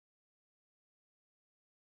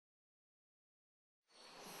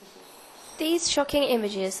These shocking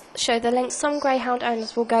images show the lengths some greyhound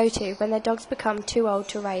owners will go to when their dogs become too old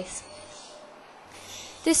to race.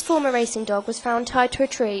 This former racing dog was found tied to a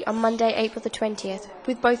tree on Monday, April the 20th,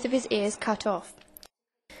 with both of his ears cut off.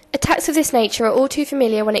 Attacks of this nature are all too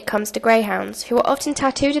familiar when it comes to greyhounds, who are often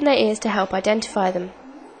tattooed in their ears to help identify them.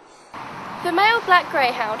 The male black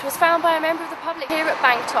greyhound was found by a member of the public here at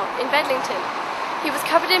Banktop in Bedlington. He was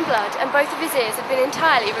covered in blood and both of his ears had been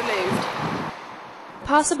entirely removed.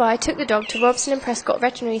 A passerby took the dog to Robson Prescott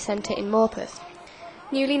Veterinary Centre in Morpeth.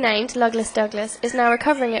 Newly named Lugless Douglas is now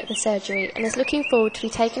recovering at the surgery and is looking forward to be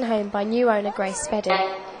taken home by new owner Grace Spedding.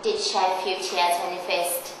 I did shed a few tears when he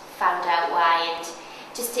first found out why, and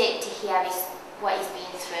just to hear what he's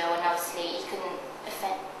been through, and obviously he couldn't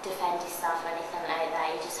defend himself or anything like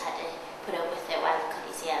that. He just had to put up with it while he cut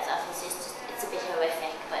his ears off. It's a bit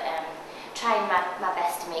horrific, but trying my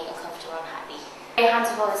best to make him comfortable and happy. Greyhounds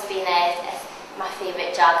have always been my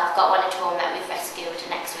favourite dog. I've got one at home that we've rescued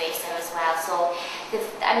next racing as well. So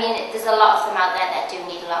there's a lot of them out there that do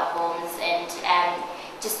need a lot of homes, and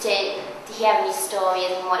just to hear his story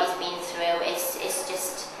and what he's been through is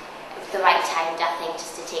just the right time, I think,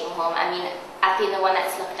 just to take him home. I mean, I've been the one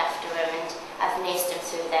that's looked after him and I've nursed him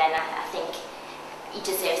through there, and I think he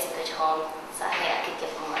deserves a good home, so I think I could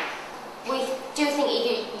give him one. We do think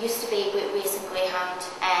he used to be racing greyhound,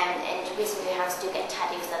 and racing greyhounds do get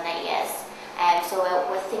tattoos on their ears. So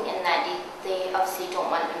we're thinking that they obviously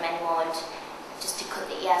don't want them anymore, and just to cut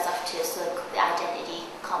the ears off too, so the identity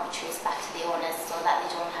can't be traced back to the owners, so that they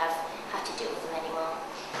don't have to deal with them anymore.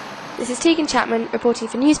 This is TEGAN CHAPMAN reporting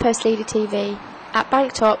for News Post Leader TV at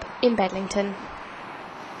Banktop in Bedlington.